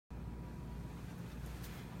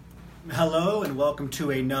Hello and welcome to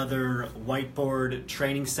another whiteboard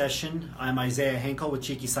training session. I'm Isaiah Henkel with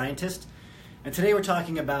Cheeky Scientist, and today we're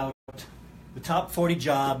talking about the top 40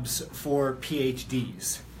 jobs for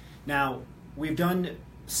PhDs. Now, we've done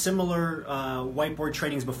similar whiteboard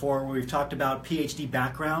trainings before where we've talked about PhD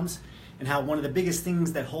backgrounds and how one of the biggest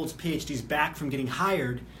things that holds PhDs back from getting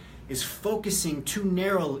hired is focusing too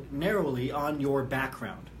narrowly on your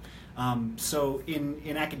background. So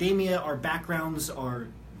in academia, our backgrounds are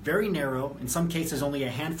very narrow. In some cases, only a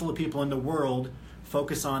handful of people in the world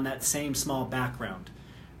focus on that same small background.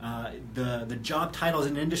 The job titles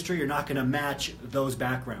in industry are not going to match those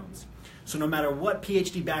backgrounds. So no matter what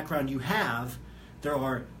PhD background you have, there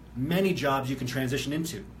are many jobs you can transition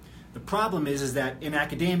into. The problem is that in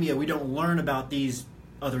academia, we don't learn about these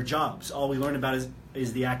other jobs. All we learn about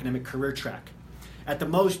is the academic career track. At the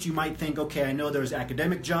most, you might think, okay, I know there's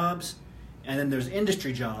academic jobs, and then there's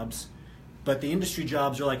industry jobs, but the industry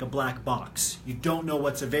jobs are like a black box. You don't know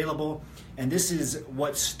what's available, and this is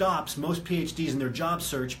what stops most PhDs in their job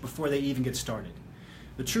search before they even get started.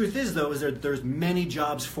 The truth is, though, is that there's many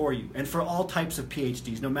jobs for you, and for all types of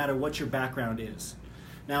PhDs, no matter what your background is.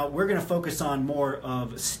 Now, we're going to focus on more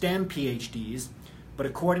of STEM PhDs, but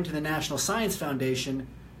according to the National Science Foundation,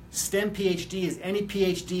 STEM PhD is any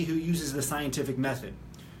PhD who uses the scientific method.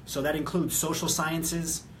 So that includes social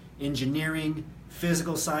sciences, engineering,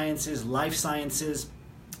 physical sciences, life sciences,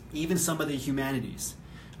 even some of the humanities.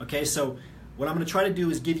 Okay, so what I'm going to try to do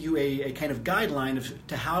is give you a kind of guideline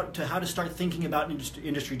to how to start thinking about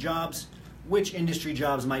industry jobs, which industry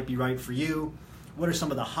jobs might be right for you, what are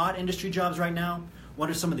some of the hot industry jobs right now, what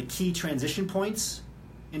are some of the key transition points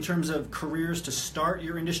in terms of careers to start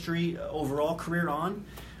your industry overall career on,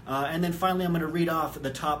 and then finally I'm going to read off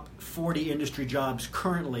the top 40 industry jobs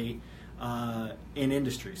currently in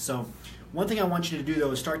industry. So one thing I want you to do,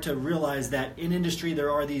 though, is start to realize that in industry there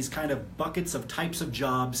are these kind of buckets of types of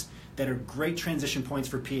jobs that are great transition points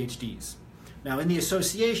for PhDs. Now, in the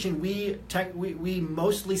association, we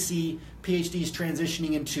mostly see PhDs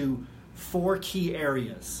transitioning into four key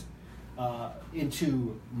areas.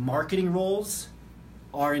 Into marketing roles,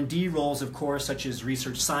 R&D roles, of course, such as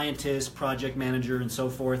research scientist, project manager, and so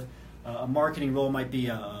forth. A marketing role might be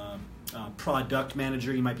a product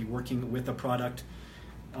manager. You might be working with a product.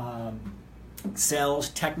 Sales,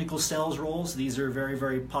 technical sales roles. These are very,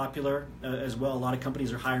 very popular as well. A lot of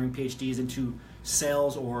companies are hiring PhDs into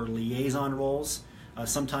sales or liaison roles.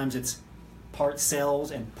 Sometimes it's part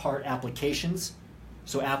sales and part applications.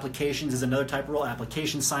 So applications is another type of role.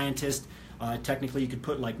 Application scientist. Technically, you could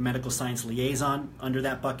put like medical science liaison under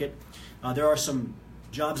that bucket. There are some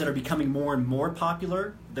jobs that are becoming more and more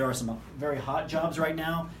popular. There are some very hot jobs right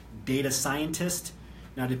now. Data scientist.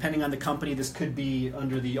 Now, depending on the company, this could be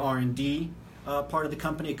under the R&D part of the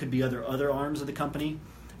company. It could be other arms of the company.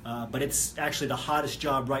 But it's actually the hottest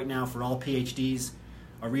job right now for all PhDs.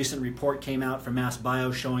 A recent report came out from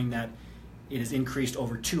MassBio showing that it has increased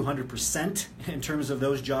over 200% in terms of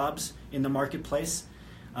those jobs in the marketplace.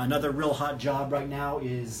 Another real hot job right now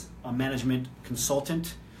is a management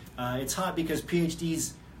consultant. It's hot because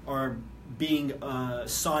PhDs are being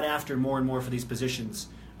sought after more and more for these positions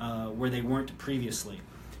where they weren't previously.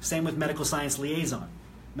 Same with medical science liaison.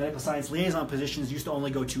 Medical science liaison positions used to only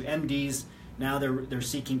go to MDs. Now they're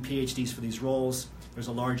seeking PhDs for these roles. There's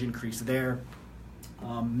a large increase there.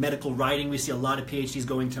 Medical writing, we see a lot of PhDs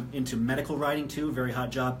going into medical writing too, very hot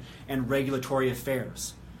job, and regulatory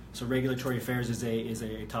affairs. So regulatory affairs is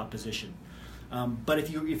a top position. But if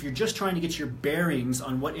you're just trying to get your bearings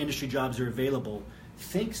on what industry jobs are available,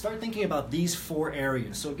 start thinking about these four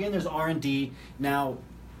areas. So again, there's R&D. Now,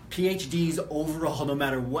 PhDs overall, no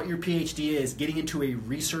matter what your PhD is, getting into a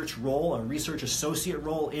research role, a research associate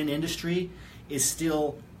role in industry is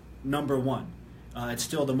still number one. It's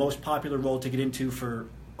still the most popular role to get into for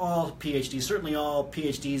all PhDs, certainly all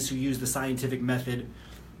PhDs who use the scientific method,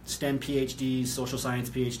 STEM PhDs, social science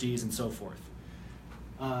PhDs, and so forth.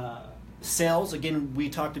 Sales, again, we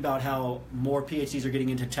talked about how more PhDs are getting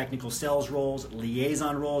into technical sales roles,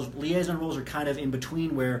 liaison roles. Liaison roles are kind of in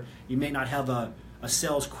between where you may not have a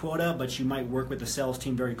sales quota, but you might work with the sales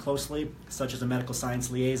team very closely, such as a medical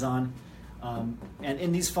science liaison.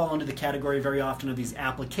 And these fall into the category very often of these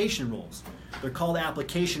application roles. They're called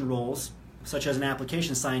application roles, such as an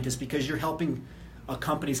application scientist, because you're helping a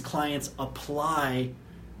company's clients apply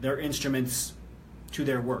their instruments to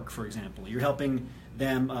their work, for example. You're helping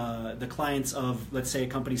them, the clients of, let's say a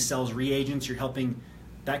company sells reagents, you're helping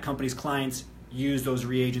that company's clients use those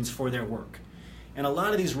reagents for their work. And a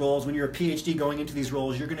lot of these roles, when you're a PhD going into these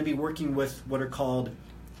roles, you're going to be working with what are called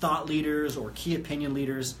thought leaders or key opinion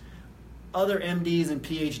leaders. other MDs and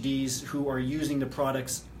PhDs who are using the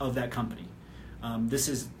products of that company. This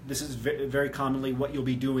is very commonly what you'll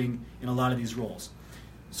be doing in a lot of these roles.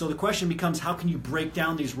 So the question becomes, how can you break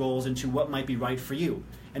down these roles into what might be right for you?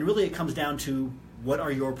 And really it comes down to, what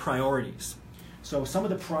are your priorities? So some of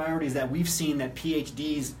the priorities that we've seen that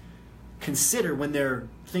PhDs consider when they're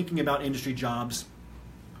thinking about industry jobs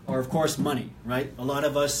are, of course, money, right? A lot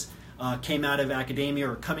of us came out of academia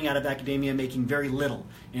or coming out of academia making very little,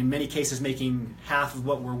 in many cases making half of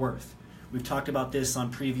what we're worth. We've talked about this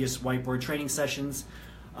on previous whiteboard training sessions,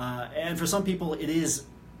 and for some people it is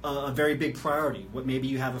a very big priority. Maybe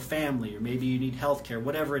you have a family, or maybe you need health care,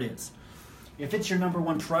 whatever it is. If it's your number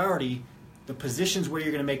one priority, the positions where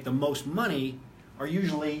you're going to make the most money are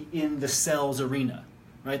usually in the sales arena,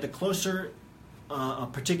 right? The closer a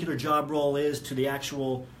particular job role is to the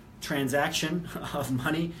actual transaction of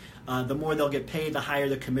money, the more they'll get paid, the higher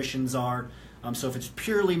the commissions are. So if it's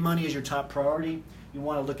purely money as your top priority, you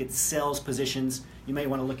want to look at sales positions. You may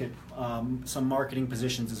want to look at some marketing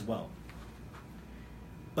positions as well.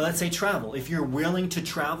 But let's say travel. If you're willing to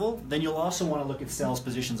travel, then you'll also want to look at sales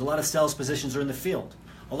positions. A lot of sales positions are in the field.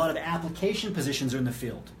 A lot of application positions are in the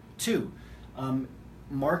field, too.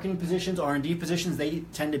 Marketing positions, R&D positions, they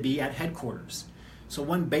tend to be at headquarters. So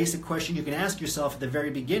one basic question you can ask yourself at the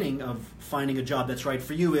very beginning of finding a job that's right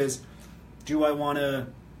for you is, do I want to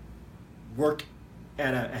work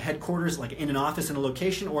at a headquarters, like in an office in a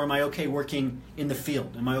location, or am I okay working in the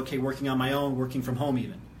field? Am I okay working on my own, working from home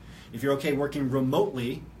even? If you're okay working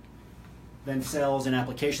remotely, then sales and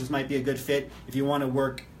applications might be a good fit. If you want to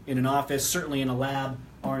work in an office, certainly in a lab,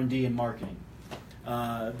 R&D and marketing.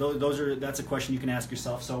 That's a question you can ask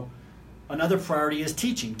yourself. So another priority is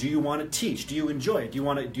teaching. Do you want to teach? Do you enjoy it?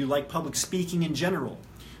 Do you like public speaking in general?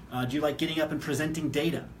 Do you like getting up and presenting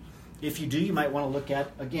data? If you do, you might want to look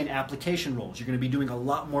at, again, application roles. You're going to be doing a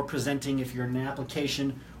lot more presenting if you're in an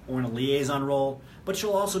application or in a liaison role, but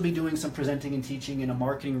you'll also be doing some presenting and teaching in a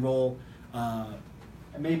marketing role,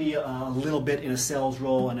 maybe a little bit in a sales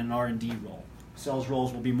role and an R&D role. Sales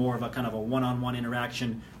roles will be more of a kind of a one-on-one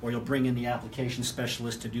interaction, or you'll bring in the application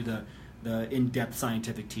specialist to do the in-depth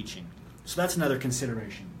scientific teaching. So that's another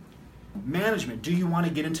consideration. Management. Do you want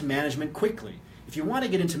to get into management quickly? If you want to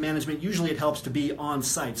get into management, usually it helps to be on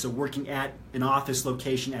site, so working at an office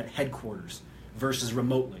location at headquarters versus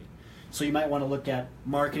remotely. So you might want to look at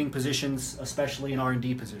marketing positions, especially in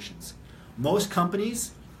R&D positions. Most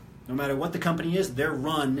companies, no matter what the company is, they're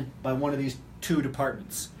run by one of these two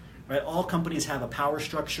departments. Right? All companies have a power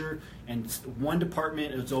structure, and one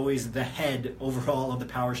department is always the head overall of the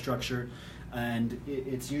power structure, and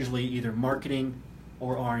it's usually either marketing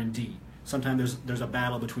or R&D. Sometimes there's a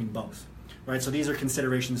battle between both. Right? So these are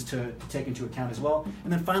considerations to take into account as well.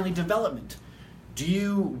 And then finally, development. Do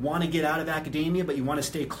you want to get out of academia, but you want to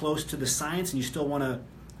stay close to the science and you still want to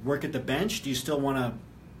work at the bench? Do you still want to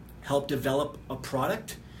help develop a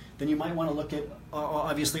product? Then you might want to look at,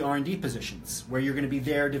 obviously, R&D positions, where you're going to be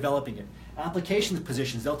there developing it. Applications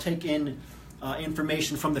positions, they'll take in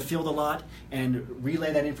information from the field a lot and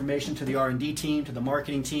relay that information to the R&D team, to the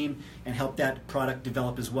marketing team, and help that product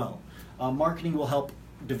develop as well. Marketing will help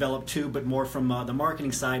develop too, but more from the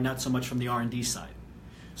marketing side, not so much from the R&D side.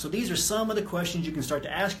 So these are some of the questions you can start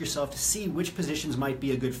to ask yourself to see which positions might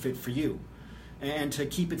be a good fit for you. And to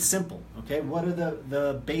keep it simple, okay? What are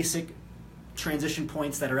the basic transition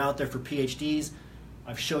points that are out there for PhDs?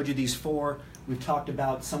 I've showed you these four. We've talked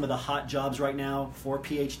about some of the hot jobs right now for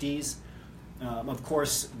PhDs. Of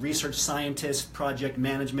course, research scientist, project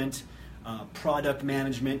management, product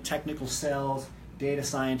management, technical sales, data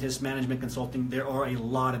scientist, management consulting. There are a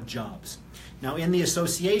lot of jobs. Now in the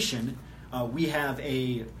association, we have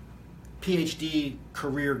a PhD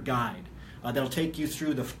career guide that'll take you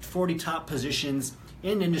through the 40 top positions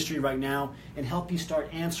in industry right now and help you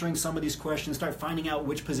start answering some of these questions, start finding out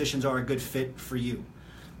which positions are a good fit for you.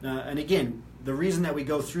 And again, the reason that we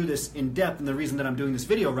go through this in depth and the reason that I'm doing this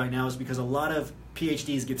video right now is because a lot of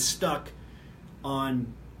PhDs get stuck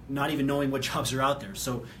on not even knowing what jobs are out there.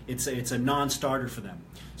 So it's a non-starter for them.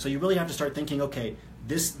 So you really have to start thinking, okay,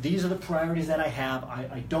 these are the priorities that I have.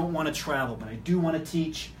 I don't want to travel, but I do want to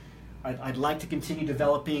teach. I'd like to continue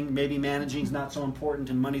developing. Maybe managing is not so important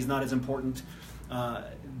and money's not as important.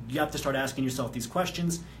 You have to start asking yourself these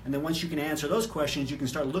questions, and then once you can answer those questions, you can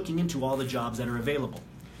start looking into all the jobs that are available.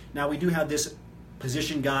 Now, we do have this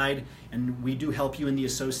position guide, and we do help you in the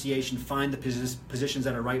association find the positions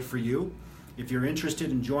that are right for you. If you're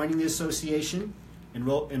interested in joining the association,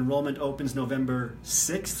 enrollment opens November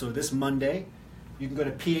 6th, so this Monday. You can go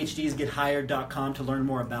to phdsgethired.com to learn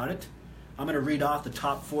more about it. I'm going to read off the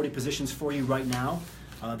top 40 positions for you right now.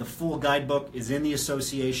 The full guidebook is in the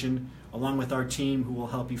association, along with our team who will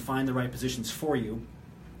help you find the right positions for you.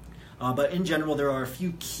 But in general, there are a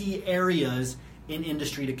few key areas in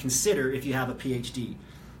industry to consider if you have a PhD.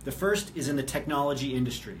 The first is in the technology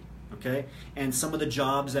industry, okay? And some of the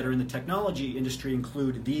jobs that are in the technology industry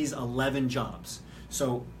include these 11 jobs.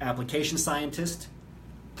 So application scientist,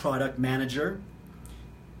 product manager,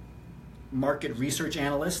 market research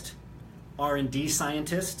analyst, R&D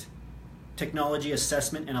scientist, technology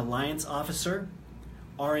assessment and alliance officer,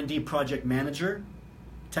 R&D project manager,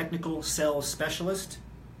 technical sales specialist,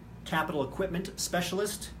 capital equipment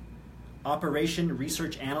specialist, operation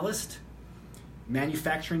research analyst,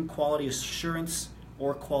 manufacturing quality assurance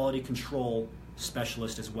or quality control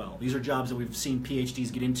specialist as well. These are jobs that we've seen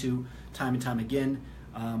PhDs get into time and time again.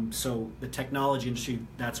 So the technology industry,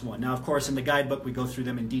 that's one. Now, of course, in the guidebook, we go through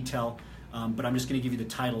them in detail, but I'm just going to give you the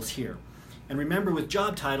titles here. And remember with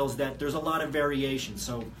job titles that there's a lot of variation.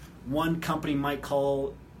 So one company might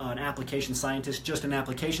call an application scientist just an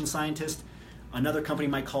application scientist. Another company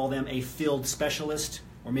might call them a field specialist,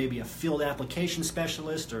 or maybe a field application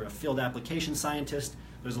specialist, or a field application scientist.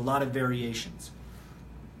 There's a lot of variations.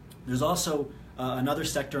 There's also another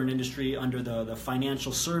sector in industry under the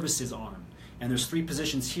financial services arm. And there's 3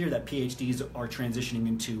 positions here that PhDs are transitioning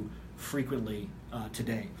into frequently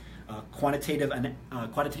today. Quantitative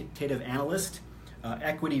analyst,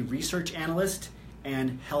 equity research analyst,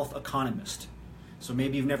 and health economist. So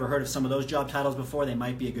maybe you've never heard of some of those job titles before. They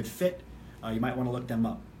might be a good fit. You might want to look them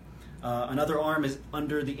up. Another arm is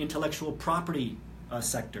under the intellectual property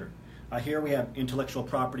sector. Here we have intellectual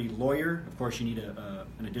property lawyer. Of course, you need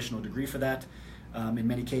an additional degree for that in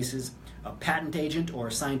many cases. A patent agent or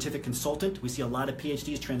a scientific consultant. We see a lot of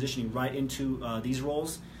PhDs transitioning right into these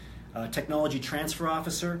roles. Technology transfer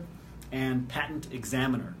officer and patent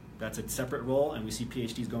examiner. That's a separate role, and we see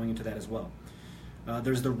PhDs going into that as well.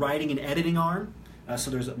 There's the writing and editing arm. So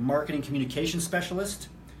there's a marketing communication specialist,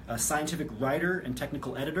 a scientific writer and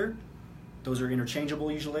technical editor. Those are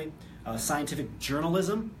interchangeable usually. Scientific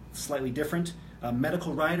journalism, slightly different.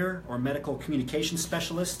 Medical writer or medical communication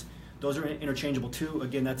specialist. Those are interchangeable too.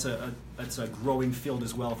 Again, that's a growing field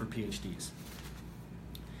as well for PhDs.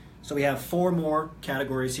 So we have 4 more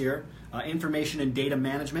categories here. Information and data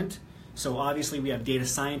management. So obviously we have data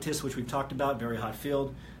scientists, which we've talked about, very hot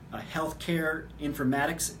field. Healthcare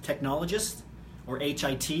informatics technologist, or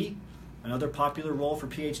HIT, another popular role for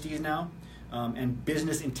PhDs now. And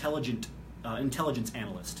business intelligence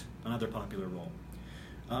analyst, another popular role.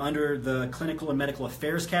 Under the clinical and medical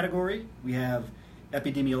affairs category, we have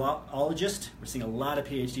epidemiologist. We're seeing a lot of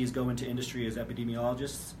PhDs go into industry as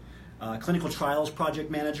epidemiologists. Clinical trials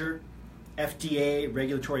project manager, FDA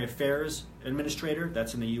regulatory affairs administrator,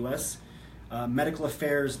 that's in the US. Medical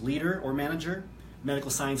affairs leader or manager.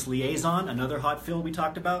 Medical science liaison, another hot field we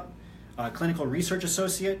talked about. Clinical research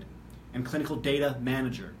associate, and clinical data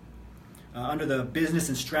manager. Under the business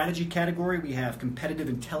and strategy category, we have competitive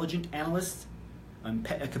intelligence analyst,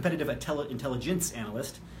 intelligence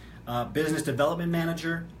analyst, business development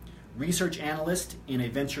manager, research analyst in a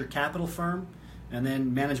venture capital firm, and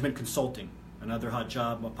then management consulting, another hot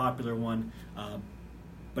job, a popular one.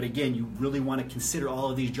 But again, you really want to consider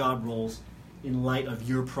all of these job roles in light of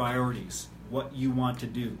your priorities, what you want to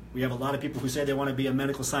do. We have a lot of people who say they want to be a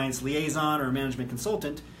medical science liaison or a management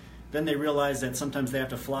consultant. Then they realize that sometimes they have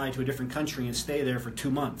to fly to a different country and stay there for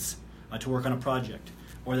 2 months to work on a project,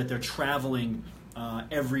 or that they're traveling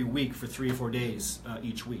every week for 3 or 4 days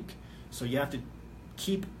each week. So you have to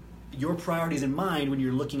keep your priorities in mind when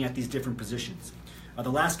you're looking at these different positions.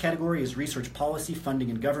 The last category is research policy, funding,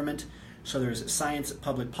 and government. So there's science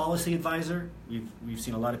public policy advisor. We've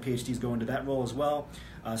seen a lot of PhDs go into that role as well.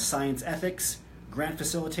 Science ethics, grant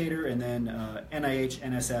facilitator, and then NIH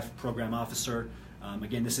NSF program officer.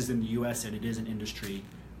 Again, this is in the US and it is an industry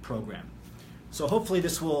program. So hopefully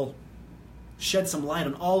this will shed some light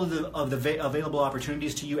on all of the available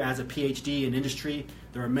opportunities to you as a PhD in industry.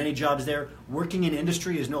 There are many jobs there. Working in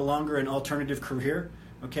industry is no longer an alternative career.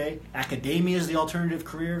 Okay, academia is the alternative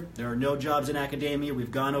career. There are no jobs in academia.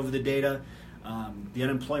 We've gone over the data. The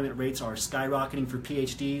unemployment rates are skyrocketing for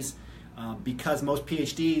PhDs because most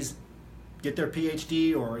PhDs get their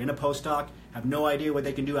PhD or in a postdoc, have no idea what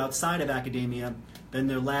they can do outside of academia. Then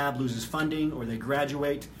their lab loses funding or they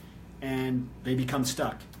graduate and they become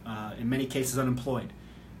stuck, in many cases unemployed.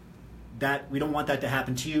 We don't want that to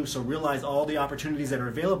happen to you, so realize all the opportunities that are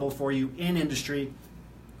available for you in industry.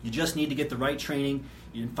 You just need to get the right training.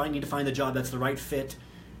 You need to find the job that's the right fit.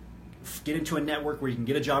 Get into a network where you can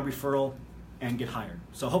get a job referral and get hired.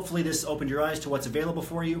 So hopefully this opened your eyes to what's available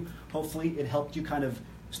for you. Hopefully it helped you kind of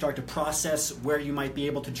start to process where you might be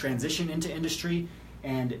able to transition into industry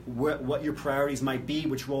and what your priorities might be,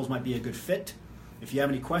 which roles might be a good fit. If you have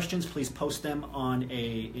any questions, please post them on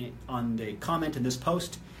the comment in this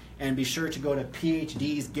post, and be sure to go to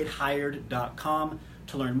phdsgethired.com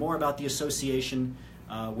to learn more about the association,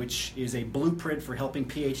 which is a blueprint for helping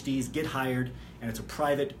PhDs get hired, and it's a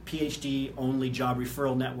private PhD-only job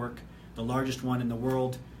referral network, the largest one in the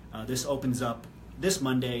world. This opens up this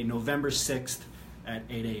Monday, November 6th at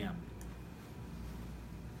 8 a.m.